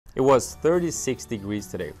It was 36 degrees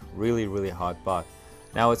today, really hot, but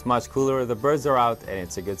now it's much cooler, the birds are out, and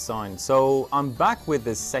it's a good sign. So I'm back with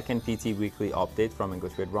the second PTE weekly update from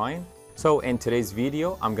English with Ryan. So in today's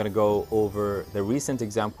video, I'm gonna go over the recent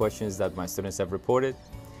exam questions that my students have reported.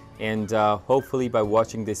 And hopefully by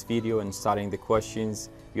watching this video and studying the questions,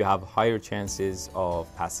 you have higher chances of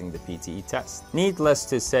passing the PTE test. Needless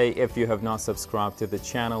to say, if you have not subscribed to the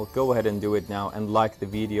channel, go ahead and do it now and like the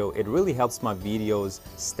video. It really helps my videos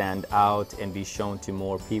stand out and be shown to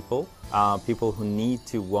more people. People who need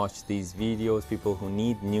to watch these videos, people who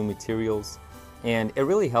need new materials. And it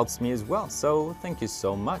really helps me as well, so thank you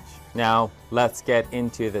so much. Now, let's get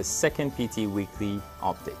into the second PTE weekly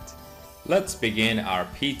update. Let's begin our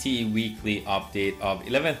PTE weekly update of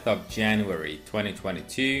 11th of January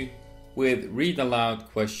 2022 with read aloud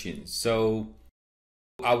questions. So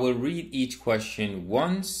I will read each question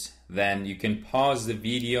once, then you can pause the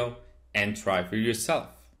video and try for yourself.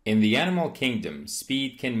 In the animal kingdom,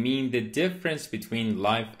 speed can mean the difference between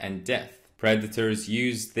life and death. Predators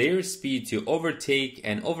use their speed to overtake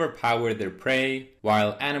and overpower their prey,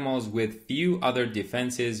 while animals with few other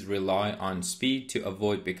defenses rely on speed to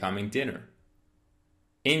avoid becoming dinner.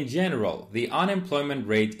 In general, the unemployment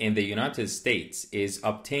rate in the United States is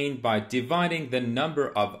obtained by dividing the number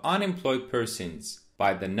of unemployed persons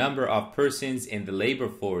by the number of persons in the labor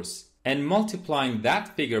force and multiplying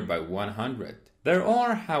that figure by 100. There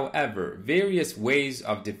are, however, various ways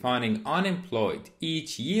of defining unemployed,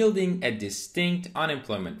 each yielding a distinct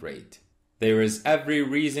unemployment rate. There is every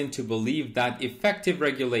reason to believe that effective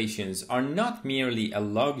regulations are not merely a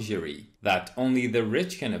luxury that only the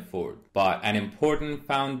rich can afford, but an important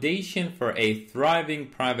foundation for a thriving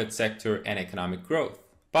private sector and economic growth.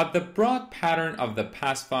 But the broad pattern of the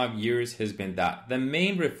past 5 years has been that the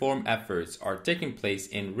main reform efforts are taking place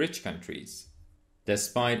in rich countries.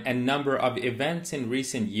 Despite a number of events in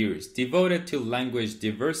recent years devoted to language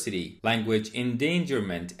diversity, language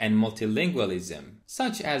endangerment, and multilingualism,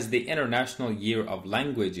 such as the International Year of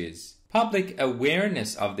Languages, public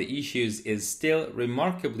awareness of the issues is still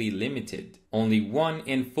remarkably limited. Only 1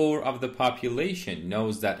 in 4 of the population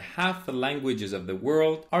knows that half the languages of the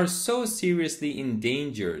world are so seriously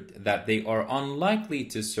endangered that they are unlikely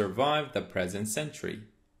to survive the present century.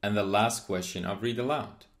 And the last question of Read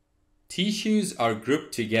Aloud. Tissues are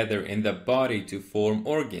grouped together in the body to form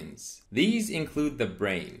organs. These include the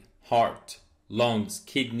brain, heart, lungs,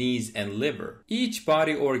 kidneys, and liver. Each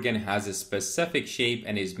body organ has a specific shape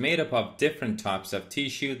and is made up of different types of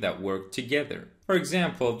tissue that work together. For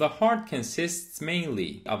example, the heart consists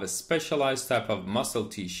mainly of a specialized type of muscle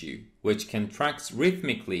tissue, which contracts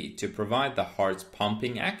rhythmically to provide the heart's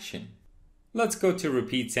pumping action. Let's go to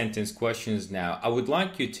repeat sentence questions now. I would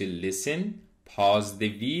like you to listen, pause the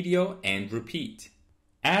video, and repeat.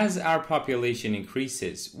 As our population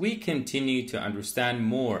increases, we continue to understand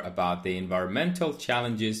more about the environmental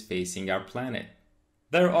challenges facing our planet.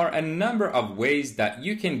 There are a number of ways that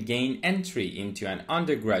you can gain entry into an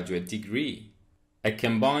undergraduate degree. A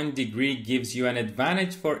combined degree gives you an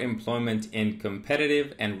advantage for employment in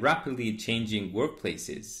competitive and rapidly changing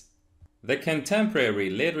workplaces. The contemporary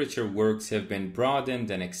literature works have been broadened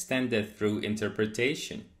and extended through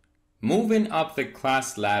interpretation. Moving up the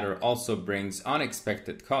class ladder also brings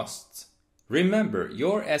unexpected costs. Remember,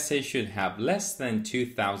 your essay should have less than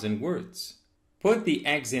 2,000 words. Put the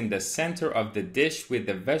eggs in the center of the dish with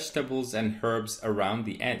the vegetables and herbs around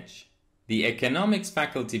the edge. The economics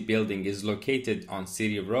faculty building is located on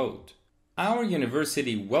City Road. Our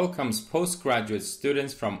university welcomes postgraduate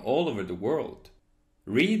students from all over the world.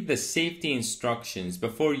 Read the safety instructions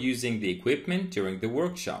before using the equipment during the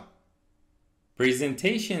workshop.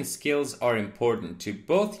 Presentation skills are important to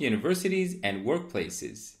both universities and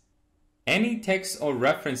workplaces. Any text or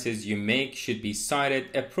references you make should be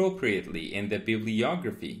cited appropriately in the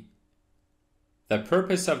bibliography. The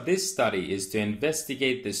purpose of this study is to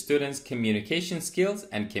investigate the students' communication skills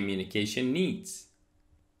and communication needs.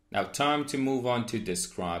 Now, time to move on to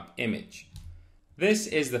describe image. This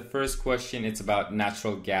is the first question. It's about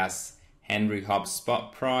natural gas Henry Hub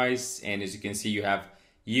spot price, and as you can see, you have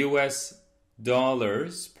US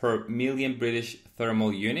dollars per million British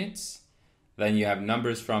thermal units. Then you have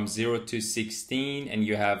numbers from 0 to 16, and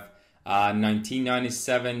you have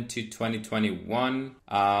 1997 to 2021.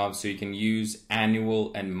 So you can use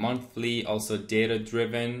annual and monthly, also data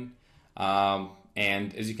driven.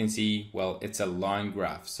 And as you can see, well, it's a line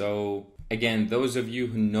graph. So again, those of you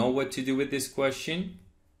who know what to do with this question,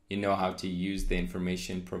 you know how to use the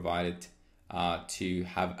information provided to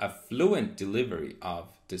have a fluent delivery of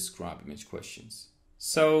describe image questions.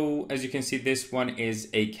 So as you can see, this one is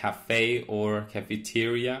a cafe or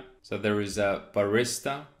cafeteria. So there is a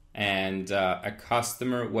barista and a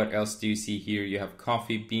customer. What else do you see here? You have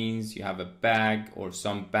coffee beans, you have a bag or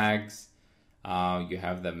some bags, you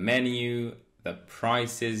have the menu, the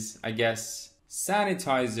prices, I guess,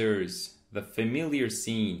 sanitizers, the familiar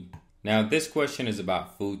scene. Now this question is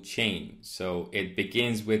about food chain. So it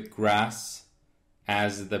begins with grass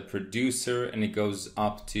as the producer and it goes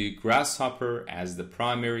up to grasshopper as the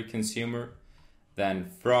primary consumer, then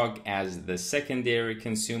frog as the secondary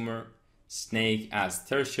consumer, snake as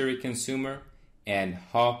tertiary consumer, and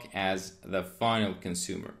hawk as the final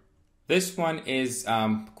consumer. This one is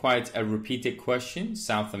quite a repeated question.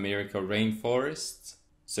 South America rainforests.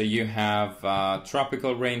 So you have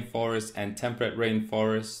tropical rainforest and temperate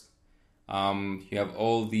rainforest. You have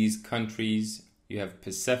all these countries. You have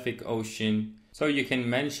Pacific Ocean. So you can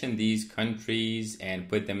mention these countries and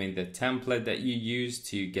put them in the template that you use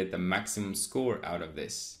to get the maximum score out of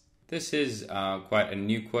this. This is quite a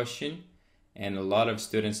new question, and a lot of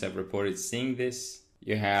students have reported seeing this.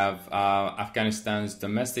 You have Afghanistan's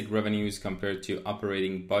domestic revenues compared to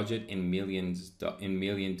operating budget in million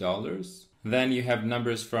dollars. Then you have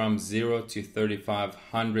numbers from $0 to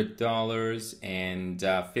 $3,500 and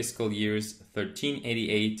fiscal years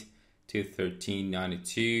 1388 to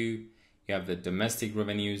 1392. You have the domestic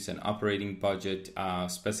revenues and operating budget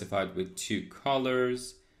specified with 2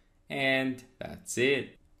 colors, and that's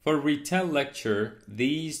it. For Retell lecture,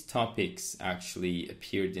 these topics actually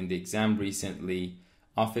appeared in the exam recently.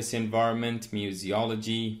 Office environment,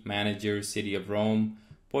 museology, manager, city of Rome,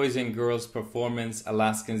 boys and girls performance,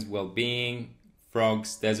 Alaskans well-being,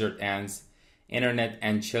 frogs, desert ants, internet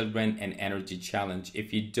and children, and energy challenge.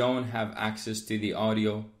 If you don't have access to the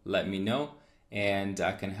audio, let me know and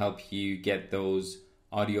I can help you get those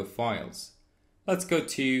audio files. Let's go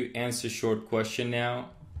to answer short question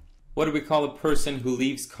now. What do we call a person who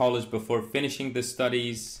leaves college before finishing the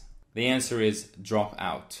studies? The answer is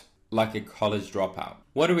dropout, like a college dropout.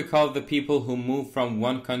 What do we call the people who move from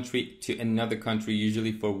one country to another country,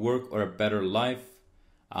 usually for work or a better life?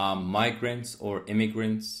 Migrants or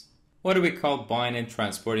immigrants. What do we call buying and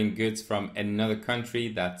transporting goods from another country?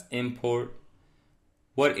 That's import.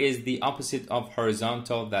 What is the opposite of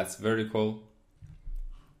horizontal? That's vertical.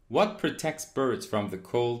 What protects birds from the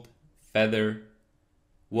cold? Feather.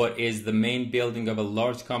 What is the main building of a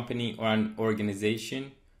large company or an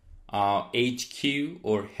organization? HQ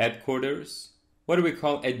or headquarters. What do we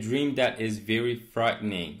call a dream that is very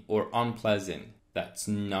frightening or unpleasant? That's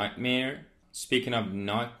nightmare. Speaking of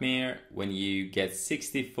nightmare, when you get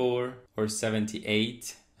 64 or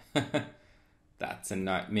 78, that's a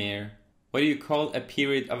nightmare. What do you call a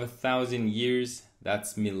period of 1,000 years?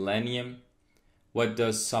 That's millennium. What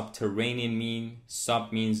does subterranean mean?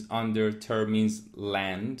 Sub means under, ter means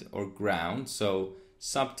land or ground. So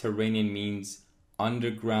subterranean means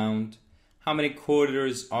underground. How many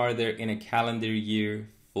quarters are there in a calendar year?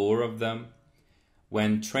 4 of them.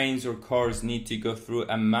 When trains or cars need to go through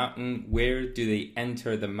a mountain, where do they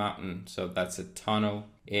enter the mountain? So that's a tunnel.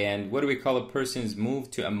 And what do we call a person's move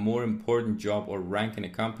to a more important job or rank in a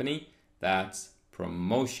company? That's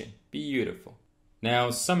promotion. Beautiful.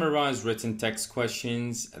 Now, summarize written text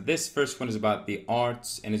questions. This first one is about the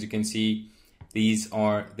arts, and as you can see, these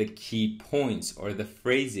are the key points or the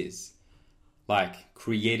phrases like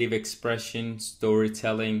creative expression,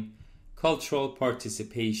 storytelling, cultural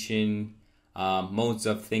participation, modes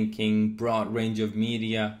of thinking, broad range of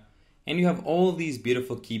media, and you have all these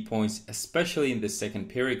beautiful key points, especially in the second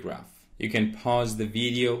paragraph. You can pause the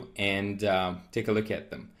video and take a look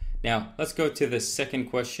at them. Now, let's go to the second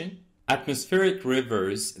question. Atmospheric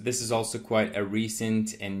rivers. This is also quite a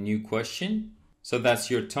recent and new question. So that's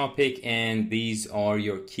your topic, and these are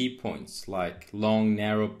your key points, like long,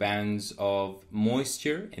 narrow bands of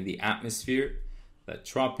moisture in the atmosphere, the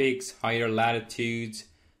tropics, higher latitudes,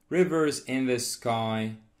 rivers in the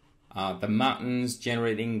sky, the mountains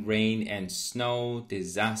generating rain and snow,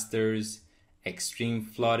 disasters, extreme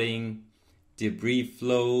flooding, debris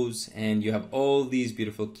flows, and you have all these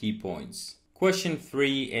beautiful key points. Question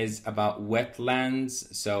 3 is about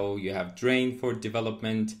wetlands. So you have drain for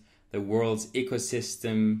development, the world's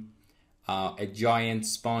ecosystem, a giant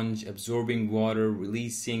sponge absorbing water,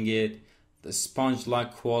 releasing it, the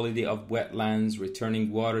sponge-like quality of wetlands,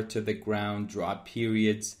 returning water to the ground, dry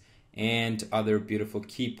periods, and other beautiful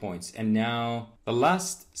key points. And now the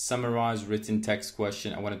last summarized written text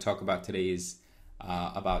question I want to talk about today is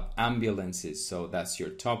about ambulances. So that's your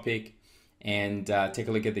topic, and take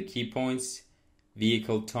a look at the key points: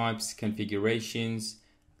 vehicle types, configurations,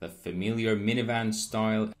 the familiar minivan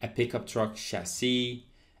style, a pickup truck chassis,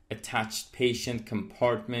 attached patient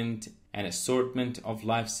compartment, an assortment of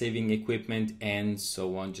life-saving equipment, and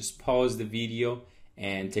so on. Just pause the video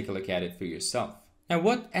and take a look at it for yourself. Now,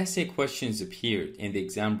 what essay questions appeared in the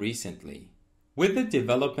exam recently? With the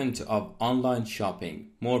development of online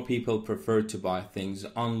shopping, more people prefer to buy things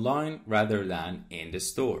online rather than in the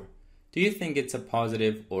store. Do you think it's a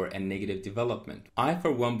positive or a negative development? I,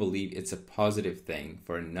 for one, believe it's a positive thing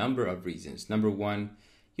for a number of reasons. Number one,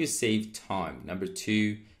 you save time. Number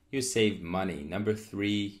two, you save money. Number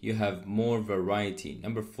three, you have more variety.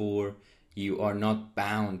 Number four, you are not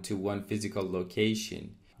bound to one physical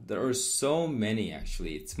location. There are so many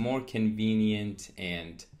actually. It's more convenient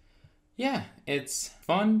and yeah, it's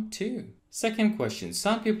fun too. Second question,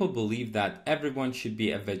 some people believe that everyone should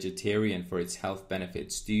be a vegetarian for its health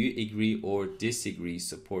benefits. Do you agree or disagree?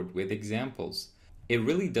 Support with examples. It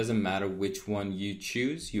really doesn't matter which one you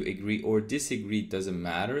choose. You agree or disagree, doesn't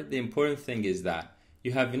matter. The important thing is that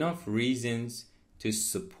you have enough reasons to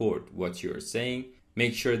support what you're saying.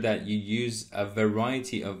 Make sure that you use a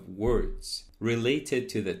variety of words related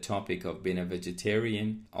to the topic of being a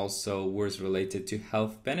vegetarian, also words related to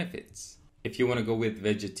health benefits. If you want to go with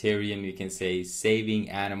vegetarian, you can say saving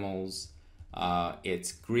animals,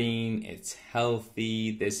 it's green, it's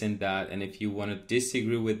healthy, this and that. And if you want to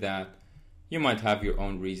disagree with that, you might have your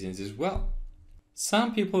own reasons as well.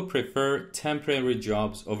 Some people prefer temporary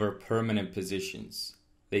jobs over permanent positions.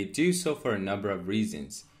 They do so for a number of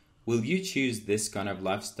reasons. Will you choose this kind of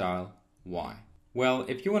lifestyle? Why? Well,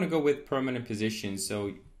 if you want to go with permanent positions,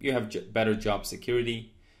 so you have better job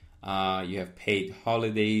security, you have paid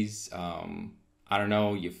holidays, I don't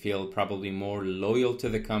know, you feel probably more loyal to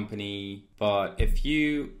the company. But if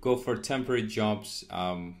you go for temporary jobs,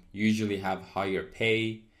 usually have higher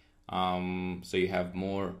pay, so you have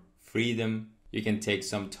more freedom. You can take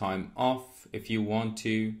some time off if you want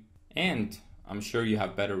to, and I'm sure you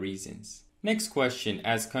have better reasons. Next question,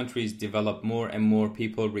 as countries develop, more and more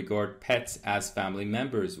people regard pets as family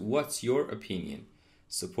members. What's your opinion?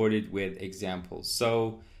 Supported with examples.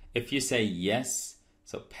 So if you say yes,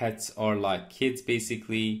 so pets are like kids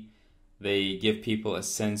basically. They give people a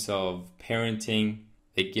sense of parenting.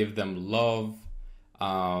 They give them love.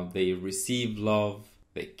 They receive love.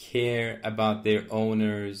 They care about their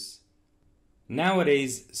owners.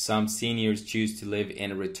 Nowadays, some seniors choose to live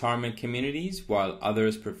in retirement communities while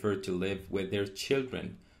others prefer to live with their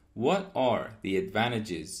children. What are the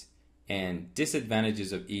advantages and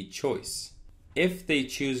disadvantages of each choice? If they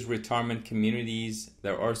choose retirement communities,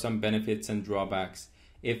 there are some benefits and drawbacks.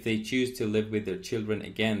 If they choose to live with their children,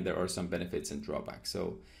 again, there are some benefits and drawbacks.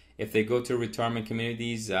 So if they go to retirement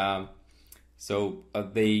communities, they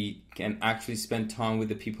can actually spend time with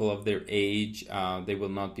the people of their age. They will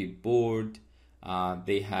not be bored.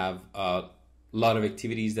 They have a lot of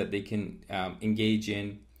activities that they can engage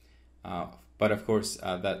in. But of course,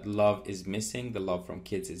 that love is missing. The love from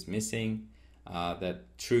kids is missing.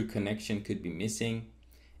 That true connection could be missing.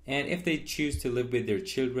 And if they choose to live with their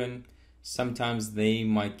children, sometimes they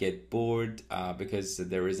might get bored because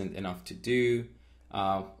there isn't enough to do.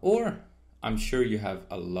 Or I'm sure you have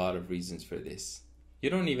a lot of reasons for this. You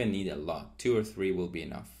don't even need a lot. 2 or 3 will be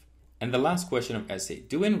enough. And the last question of essay,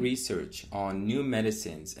 doing research on new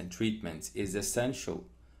medicines and treatments is essential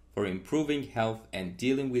for improving health and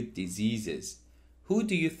dealing with diseases. Who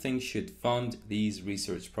do you think should fund these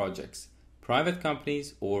research projects? Private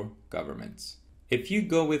companies or governments? If you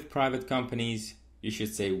go with private companies, you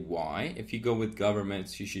should say why. If you go with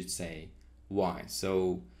governments, you should say why.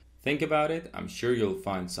 So think about it. I'm sure you'll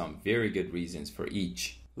find some very good reasons for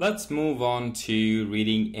each. Let's move on to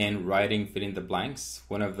reading and writing fill in the blanks,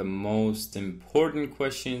 one of the most important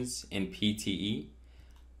questions in PTE.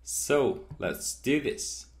 So let's do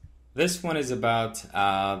this. This one is about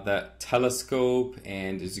the telescope,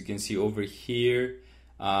 and as you can see over here,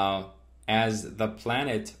 as the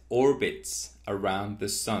planet orbits around the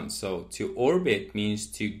sun. So to orbit means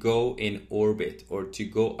to go in orbit or to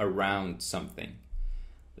go around something.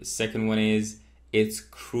 The second one is it's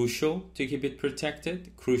crucial to keep it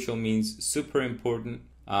protected. Crucial means super important.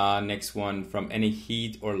 Next one, from any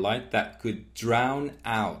heat or light that could drown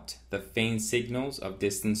out the faint signals of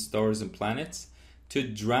distant stars and planets. To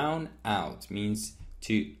drown out means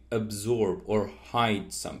to absorb or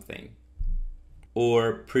hide something,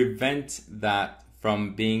 or prevent that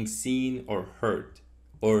from being seen or heard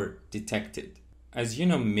or detected. As you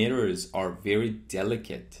know, mirrors are very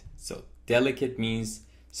delicate. So delicate means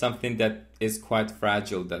something that is quite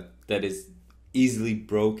fragile, that is easily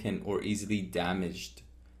broken or easily damaged,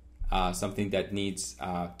 something that needs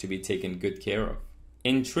to be taken good care of.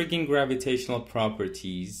 Intriguing gravitational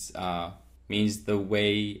properties means the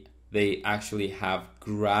way they actually have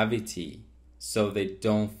gravity so they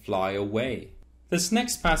don't fly away. This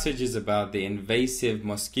next passage is about the invasive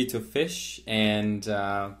mosquito fish, and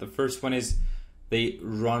the first one is they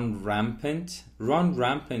run rampant. Run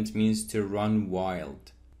rampant means to run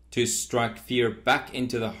wild, to strike fear back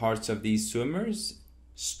into the hearts of these swimmers.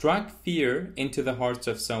 Strike fear into the hearts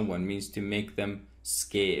of someone means to make them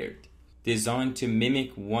scared. Designed to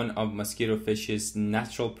mimic one of mosquito fish's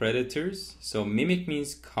natural predators. So mimic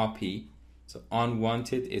means copy. So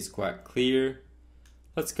unwanted is quite clear.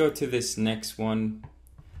 Let's go to this next one.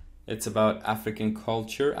 It's about African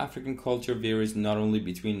culture. African culture varies not only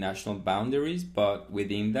between national boundaries, but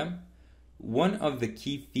within them. One of the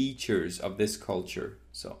key features of this culture,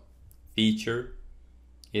 so feature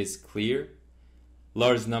is clear.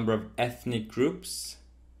 Large number of ethnic groups,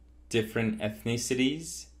 different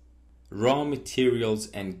ethnicities, raw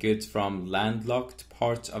materials and goods from landlocked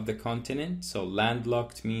parts of the continent. So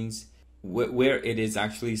landlocked means where it is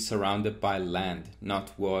actually surrounded by land,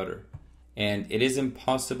 not water. And it is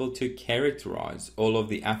impossible to characterize all of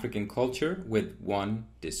the African culture with one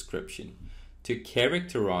description. To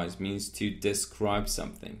characterize means to describe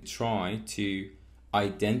something, try to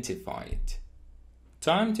identify it.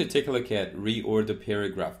 Time to take a look at reorder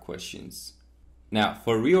paragraph questions. Now,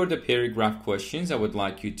 for reorder paragraph questions, I would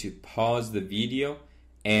like you to pause the video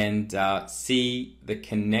and see the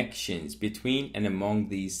connections between and among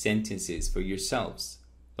these sentences for yourselves.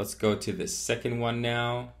 Let's go to the second one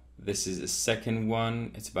now. This is the second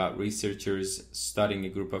one. It's about researchers studying a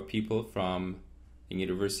group of people from the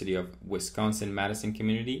University of Wisconsin-Madison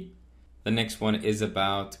community. The next one is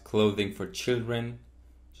about clothing for children.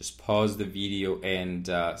 Just pause the video and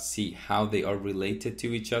see how they are related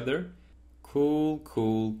to each other. Cool.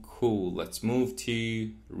 Let's move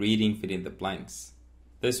to reading fill in the blanks.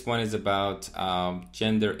 This one is about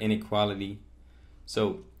gender inequality.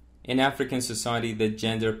 So in African society, the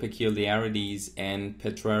gender peculiarities and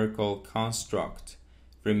patriarchal construct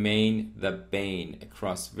remain the bane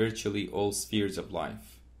across virtually all spheres of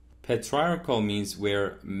life. Patriarchal means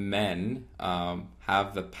where men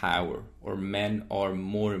have the power, or men are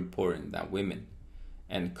more important than women.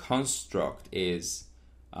 And construct is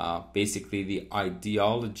basically the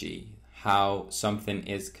ideology, how something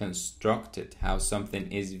is constructed, how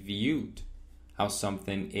something is viewed, how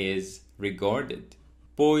something is regarded.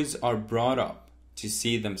 Boys are brought up to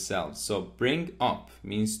see themselves. So bring up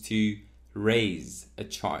means to raise a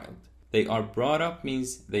child. They are brought up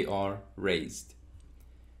means they are raised.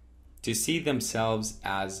 To see themselves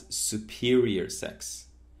as superior sex.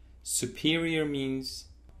 Superior means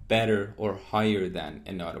better or higher than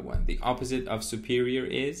another one. The opposite of superior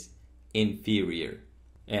is inferior.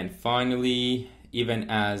 And finally, even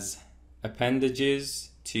as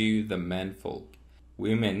appendages to the menfolk.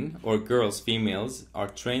 Women or girls, females, are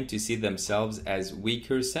trained to see themselves as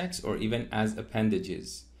weaker sex or even as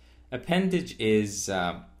appendages. Appendage is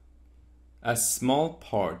a small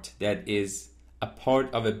part that is a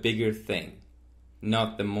part of a bigger thing,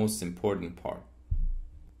 not the most important part.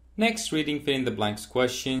 Next, reading fill in the blanks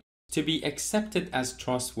question. To be accepted as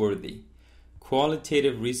trustworthy,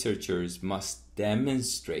 qualitative researchers must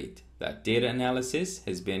demonstrate that data analysis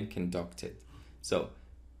has been conducted. So,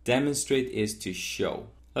 demonstrate is to show.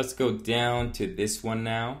 Let's go down to this one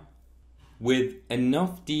now. With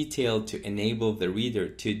enough detail to enable the reader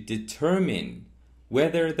to determine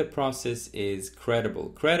whether the process is credible.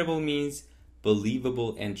 Credible means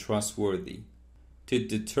believable and trustworthy. To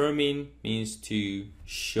determine means to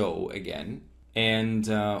show again. And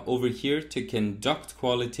over here, to conduct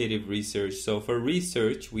qualitative research. So for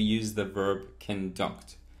research, we use the verb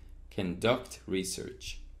conduct. Conduct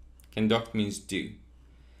research. Conduct means do.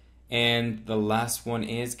 And the last one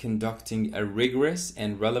is conducting a rigorous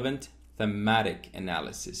and relevant thematic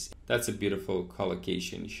analysis. That's a beautiful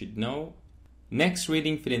collocation you should know. Next,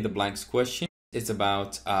 reading fill in the blanks question is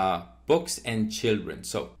about books and children.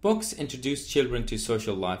 So books introduce children to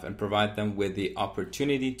social life and provide them with the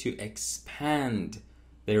opportunity to expand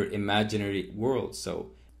their imaginary world.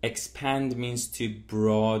 So expand means to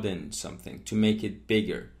broaden something, to make it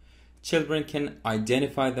bigger. Children can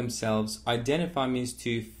identify themselves. Identify means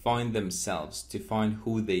to find themselves, to find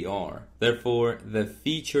who they are. Therefore, the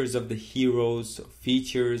features of the heroes,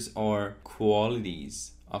 features or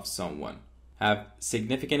qualities of someone, have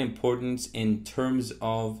significant importance in terms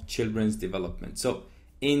of children's development. So,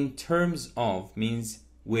 in terms of means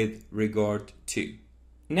with regard to.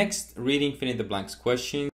 Next, reading fill in the blanks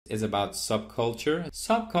question is about subculture.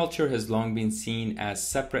 Subculture has long been seen as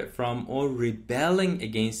separate from or rebelling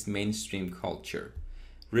against mainstream culture.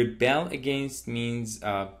 Rebel against means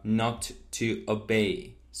not to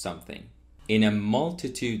obey something. In a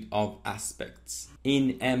multitude of aspects.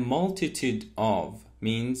 In a multitude of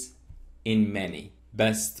means in many.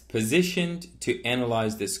 Best positioned to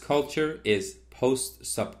analyze this culture is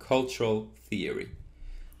post-subcultural theory.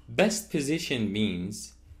 Best position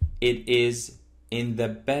means it is in the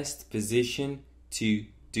best position to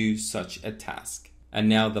do such a task. And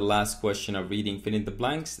now the last question of reading fill in the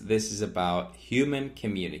blanks. This is about human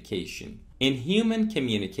communication. In human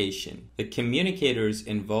communication, the communicators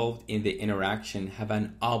involved in the interaction have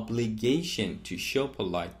an obligation to show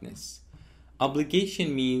politeness.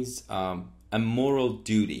 Obligation means a moral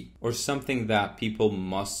duty or something that people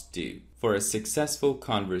must do. For a successful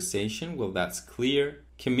conversation, well, that's clear.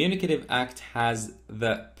 Communicative act has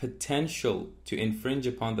the potential to infringe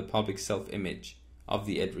upon the public self-image of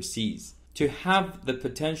the addressees. To have the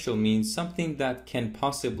potential means something that can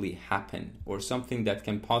possibly happen or something that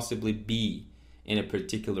can possibly be in a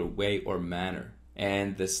particular way or manner.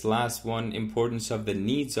 And this last one, importance of the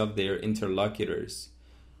needs of their interlocutors.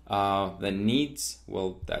 The needs,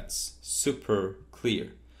 well, that's super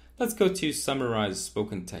clear. Let's go to summarize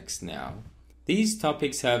spoken text now. These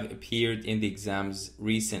topics have appeared in the exams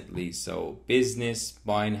recently, so business,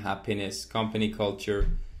 buying happiness, company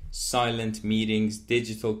culture, silent meetings,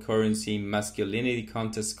 digital currency, masculinity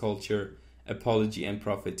contest culture, apology, and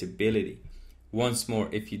profitability. Once more,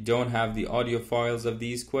 if you don't have the audio files of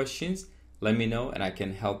these questions, let me know and I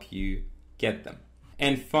can help you get them.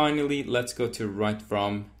 And finally, let's go to write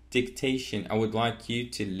from dictation. I would like you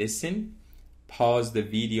to listen, pause the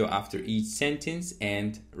video after each sentence,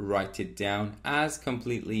 and write it down as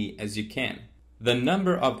completely as you can. The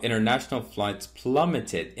number of international flights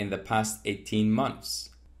plummeted in the past 18 months.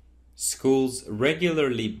 Schools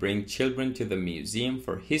regularly bring children to the museum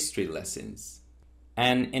for history lessons.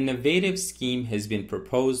 An innovative scheme has been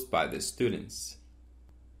proposed by the students.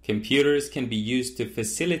 Computers can be used to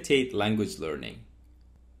facilitate language learning.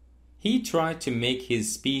 He tried to make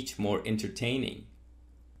his speech more entertaining.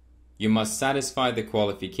 You must satisfy the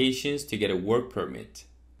qualifications to get a work permit.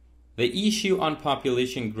 The issue on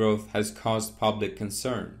population growth has caused public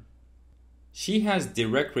concern. She has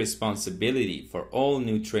direct responsibility for all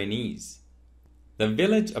new trainees. The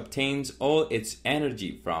village obtains all its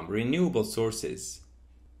energy from renewable sources.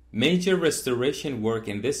 Major restoration work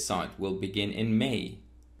in this site will begin in May.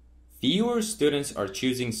 Fewer students are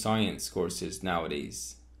choosing science courses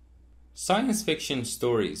nowadays. Science fiction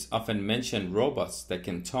stories often mention robots that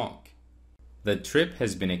can talk. The trip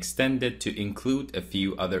has been extended to include a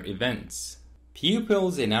few other events.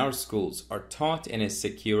 Pupils in our schools are taught in a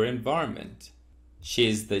secure environment. She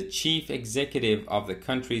is the chief executive of the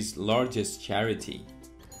country's largest charity.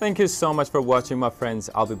 Thank you so much for watching, my friends.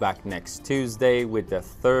 I'll be back next Tuesday with the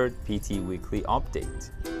third PT Weekly update.